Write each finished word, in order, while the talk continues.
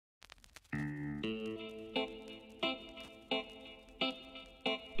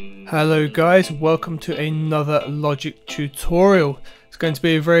Hello guys, welcome to another Logic tutorial. It's going to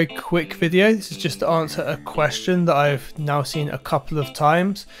be a very quick video. This is just to answer a question that I've now seen a couple of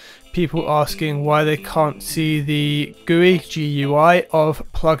times. People asking why they can't see the GUI of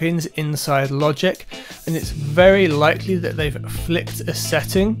plugins inside Logic, and it's very likely that they've flicked a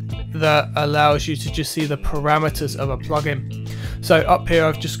setting that allows you to just see the parameters of a plugin. So up here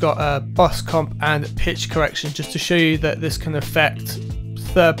I've just got a bus comp and pitch correction just to show you that this can affect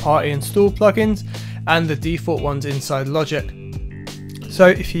third-party installed plugins and the default ones inside Logic. So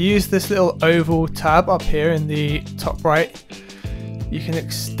if you use this little oval tab up here in the top right, you can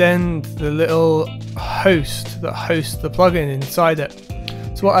extend the little host that hosts the plugin inside it.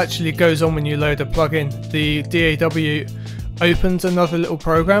 So what actually goes on when you load a plugin, the DAW opens another little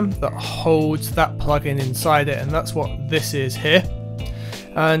program that holds that plugin inside it, and that's what this is here.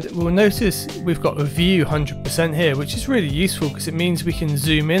 And we'll notice we've got a view 100% here, which is really useful because it means we can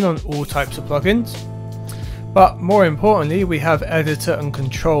zoom in on all types of plugins. But more importantly, we have editor and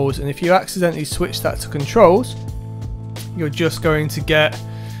controls, and if you accidentally switch that to controls, you're just going to get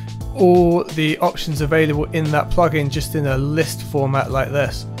all the options available in that plugin just in a list format like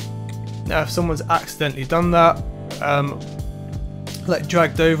this. Now if someone's accidentally done that, like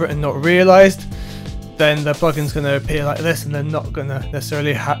dragged over it and not realized, then the plugin's going to appear like this and they're not going to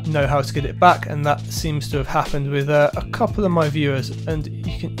necessarily know how to get it back, and that seems to have happened with a couple of my viewers. And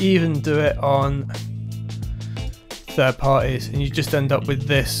you can even do it on third parties and you just end up with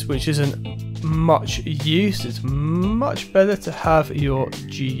this, which isn't much use. It's much better to have your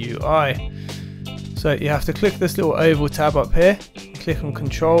GUI. So you have to click this little oval tab up here, click on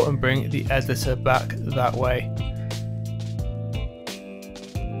control and bring the editor back that way.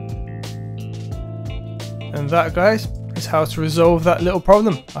 And that, guys, is how to resolve that little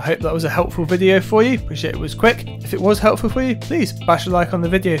problem. I hope that was a helpful video for you. Appreciate it was quick. If it was helpful for you, please bash a like on the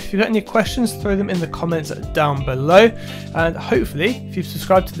video. If you've got any questions, throw them in the comments down below. And hopefully, if you've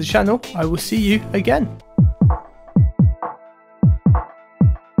subscribed to the channel, I will see you again.